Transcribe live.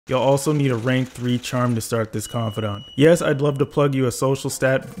You'll also need a rank 3 charm to start this confidant. Yes, I'd love to plug you a social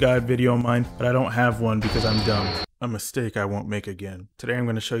stat guide video of mine, but I don't have one because I'm dumb. A mistake I won't make again. Today I'm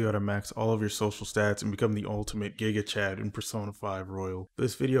going to show you how to max all of your social stats and become the ultimate Giga Chad in Persona 5 Royal.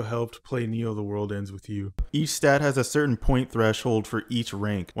 This video helped play Neo The World Ends with You. Each stat has a certain point threshold for each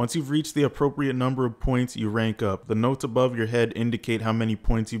rank. Once you've reached the appropriate number of points, you rank up. The notes above your head indicate how many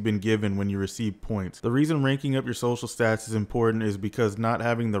points you've been given when you receive points. The reason ranking up your social stats is important is because not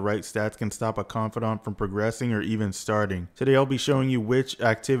having the right stats can stop a confidant from progressing or even starting. Today I'll be showing you which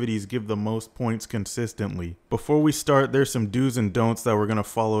activities give the most points consistently. Before we start, there's some do's and don'ts that we're going to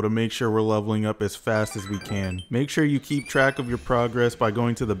follow to make sure we're leveling up as fast as we can. Make sure you keep track of your progress by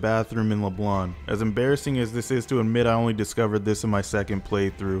going to the bathroom in LeBlanc. As embarrassing as this is to admit, I only discovered this in my second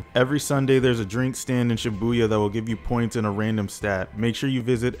playthrough. Every Sunday there's a drink stand in Shibuya that will give you points in a random stat. Make sure you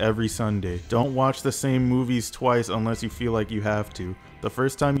visit every Sunday. Don't watch the same movies twice unless you feel like you have to. The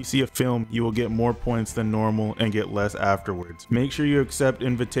first time you see a film, you will get more points than normal and get less afterwards. Make sure you accept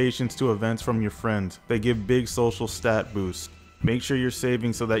invitations to events from your friends. They give big social stat boosts. Make sure you're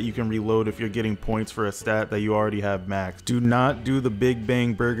saving so that you can reload if you're getting points for a stat that you already have maxed. Do not do the Big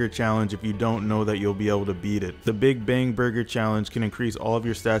Bang Burger Challenge if you don't know that you'll be able to beat it. The Big Bang Burger Challenge can increase all of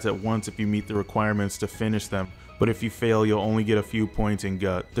your stats at once if you meet the requirements to finish them, but if you fail, you'll only get a few points in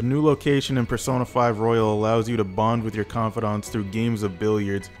gut. The new location in Persona 5 Royal allows you to bond with your confidants through games of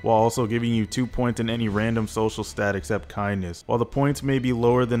billiards, while also giving you 2 points in any random social stat except kindness. While the points may be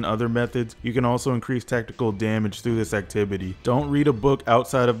lower than other methods, you can also increase technical damage through this activity. Don't read a book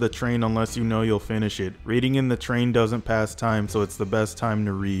outside of the train unless you know you'll finish it. Reading in the train doesn't pass time, so it's the best time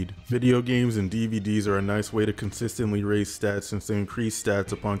to read. Video games and DVDs are a nice way to consistently raise stats since they increase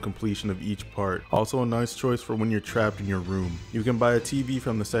stats upon completion of each part. Also a nice choice for when you're trapped in your room. You can buy a TV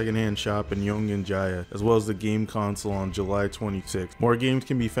from the secondhand shop in Yongen Jaya, as well as the game console on July 26th. More games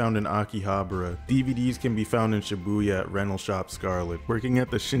can be found in Akihabara. DVDs can be found in Shibuya at Rental Shop Scarlet. Working at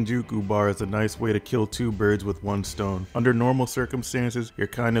the Shinjuku bar is a nice way to kill 2 birds with 1 stone. Under normal circumstances, your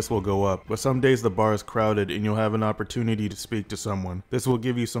kindness will go up, but some days the bar is crowded and you'll have an opportunity to speak to someone. This will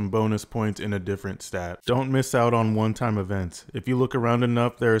give you some bonus points in a different stat. Don't miss out on one-time events. If you look around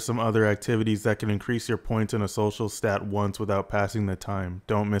enough, there are some other activities that can increase your points in a social stat once without passing the time.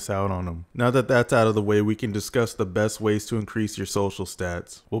 Don't miss out on them. Now that that's out of the way, we can discuss the best ways to increase your social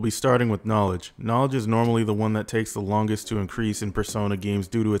stats. We'll be starting with knowledge. Knowledge is normally the one that takes the longest to increase in Persona games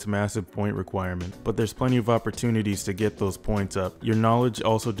due to its massive point requirement, but there's plenty of opportunities to get those points up. Your knowledge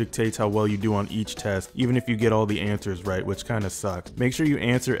also dictates how well you do on each test, even if you get all the answers right, which kinda sucks. Make sure you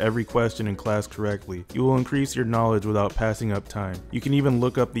answer every question in class correctly. You will increase your knowledge without passing up time. You can even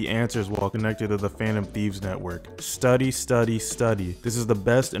look up the answers while connected to the Phantom Thieves network. Study, study, study. This is the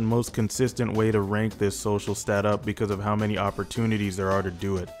best and most consistent way to rank this social stat up because of how many opportunities there are to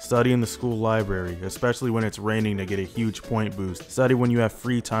do it. Study in the school library, especially when it's raining to get a huge point boost. Study when you have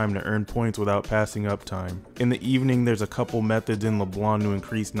free time to earn points without passing up time. In the evening, there's a couple methods in LeBlanc to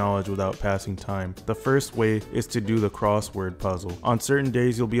increase knowledge without passing time. The first way is to do the crossword puzzle. On certain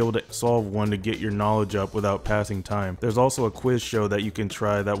days, you'll be able to solve one to get your knowledge up without passing time. There's also a quiz show that you can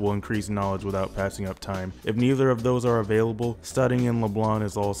try that will increase knowledge without passing up time. If neither of those are available, studying in LeBlanc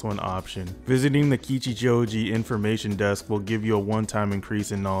is also an option. Visiting the Kichijoji information desk will give you a one-time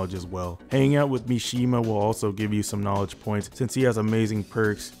increase in knowledge as well. Hanging out with Mishima will also give you some knowledge points. Since he has amazing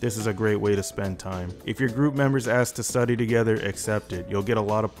perks, this is a great way to spend time. If your group members ask to study together, accept it. You'll get a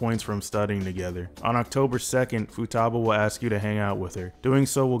lot of points from studying together. On October 2nd, Futaba will ask you to hang out with her. Doing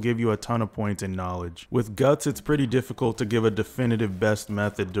so will give you a ton of points in knowledge. With Guts, it's pretty difficult to give a definitive best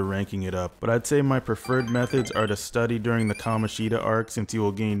method to ranking it up, but I'd say my preferred methods are to study during the Kamoshida arc since you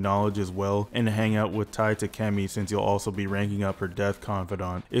will gain knowledge as well, and hang out with Tai Takemi since you'll also be ranking up her Death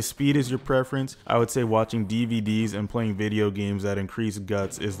Confidant. If speed is your preference, I would say watching DVDs and playing video games that increase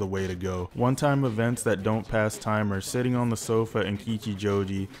guts is the way to go. One-time events that don't pass time are sitting on the sofa in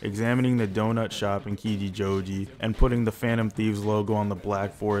Kichijoji, examining the donut shop in Kichijoji, and putting the Phantom Thieves logo on the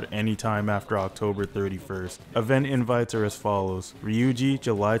blackboard anytime after October 31st. Event invites are as follows: Ryuji,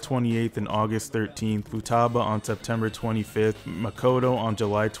 July 28th and August 13th, Futaba on September 25th, Makoto on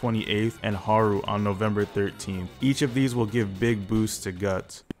July 28th, and Haru on November 13th. Each of these will give big boosts to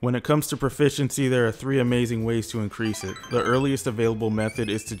guts. When it comes to proficiency, there are 3 amazing ways to increase it. The earliest available method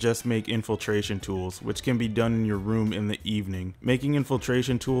is to just make infiltration tools, which can be done in your room in the evening. Making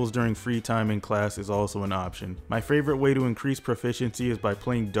infiltration tools during free time in class is also an option. My favorite way to increase proficiency is by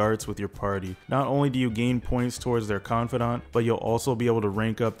playing darts with your party. Not only do you gain points towards their confidant, but you'll also be able to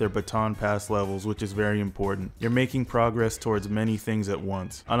rank up their baton pass levels, which is very important. You're making progress towards many things at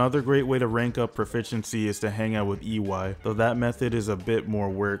once. Another great way to rank up proficiency is to hang out with EY, though that method is a bit more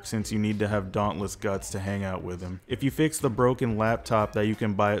work since you need to have dauntless guts to hang out with him. If you fix the broken laptop that you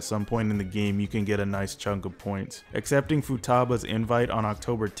can buy at some point in the game, you can get a nice chunk of points. Accepting Futaba's invite on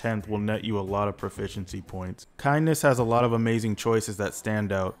October 10th will net you a lot of proficiency points. Kindness has a lot of amazing choices that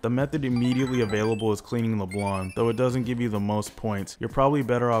stand out. The method immediately available is cleaning the blonde, though it doesn't give you the most points. You're probably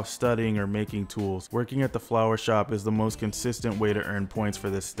better off studying or making tools. Working at the flower shop is the most consistent way to earn points for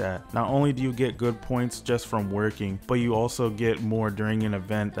this stat. Not only do you get good points just from working, but you also get more during an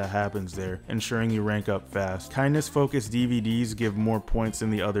event that happens there, ensuring you rank up fast. Kindness focused DVDs give more points than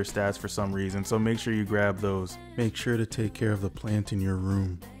the other stats for some reason, so make sure you grab those. Make sure to take care of the plant in your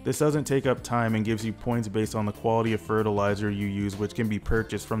room. This doesn't take up time and gives you points based on the quality of fertilizer you use, which can be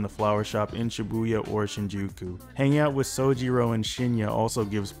purchased from the flower shop in Shibuya or Shinjuku. Hanging out with Sojiro and Shinya also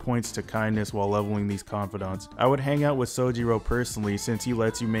gives points to kindness while leveling these confidants. I would hang out with Sojiro personally since he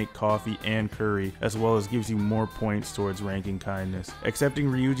lets you make coffee and curry, as well as gives you more points towards ranking kindness. Accepting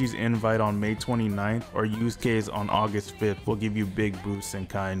Ryuji's invite on May 29th or Yusuke's on August 5th will give you big boosts in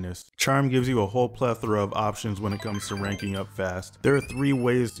kindness. Charm gives you a whole plethora of options when it comes to ranking up fast. There are 3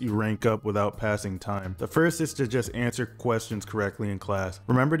 ways you rank up without passing time. The first is to just answer questions correctly in class.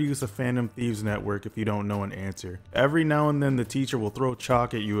 Remember to use the Phantom Thieves network if you don't know an answer. Every now and then the teacher will throw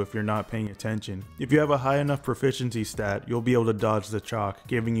chalk at you if you're not paying attention. If you have a high enough proficiency stat, you'll be able to dodge the chalk,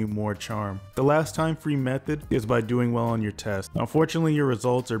 giving you more charm. The last time free method is by doing well on your test. Unfortunately, your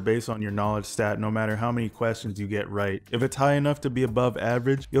results are based on your knowledge stat no matter how many questions you get right. If it's high enough to be above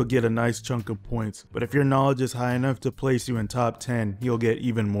average, you'll get a nice chunk of points. But if your knowledge is high enough to place you in top 10, you'll get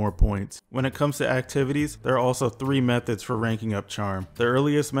even more points. When it comes to activities, there are also 3 methods for ranking up charm. The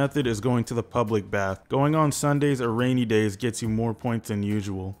earliest method is going to the public bath. Going on Sundays or rainy days gets you more points than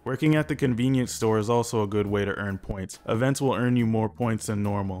usual. Working at the convenience store is also a good way to earn points. Events will earn you more points than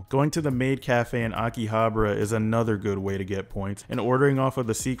normal. Going to the maid cafe in Akihabara is another good way to get points, and ordering off of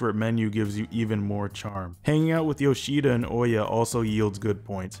the secret menu gives you even more charm. Hanging out with Yoshida and Oya also yields good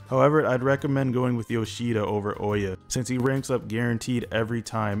points. However, I'd recommend going with Yoshida over Oya, since he ranks up guaranteed every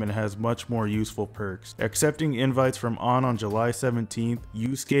time and has much more useful perks. Accepting invites from on July 17th,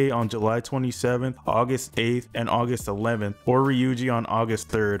 Yusuke on July 27th, August 8th, and August 11th, or Ryuji on August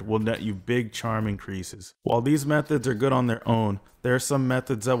 3rd will net you big charm increases. While these methods are good on their own, there are some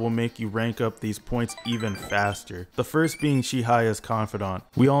methods that will make you rank up these points even faster. The first being Shihaya's confidant.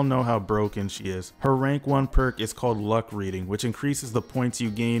 We all know how broken she is. Her rank 1 perk is called luck reading, which increases the points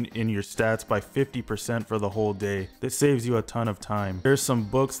you gain in your stats by 50% for the whole day. This saves you a ton of time. There's some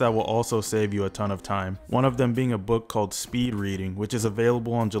books that will also save you a ton of time. One of them being a book called Speed Reading, which is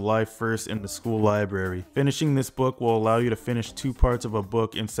available on July 1st in the school library. Finishing this book will allow you to finish 2 parts of a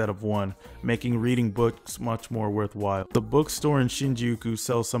book instead of 1, making reading books much more worthwhile. The bookstore in Shinjuku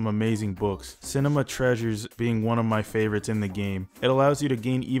sells some amazing books, Cinema Treasures being one of my favorites in the game. It allows you to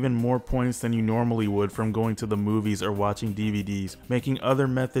gain even more points than you normally would from going to the movies or watching DVDs, making other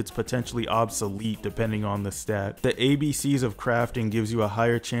methods potentially obsolete depending on the stat. The ABCs of crafting gives you a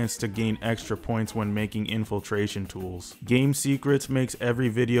higher chance to gain extra points when making infiltration tools. Game Secrets makes every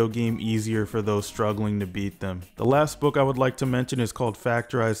video game easier for those struggling to beat them. The last book I would like to mention is called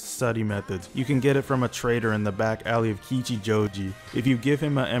Factorized Study Methods. You can get it from a trader in the back alley of Kichijoji. If you give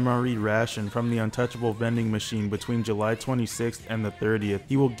him a MRE ration from the Untouchable vending machine between July 26th and the 30th,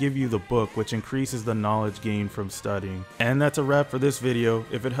 he will give you the book, which increases the knowledge gained from studying. And that's a wrap for this video.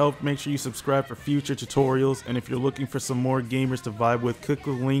 If it helped, make sure you subscribe for future tutorials, and if you're looking for some more gamers to vibe with, click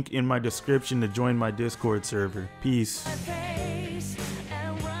the link in my description to join my Discord server. Peace.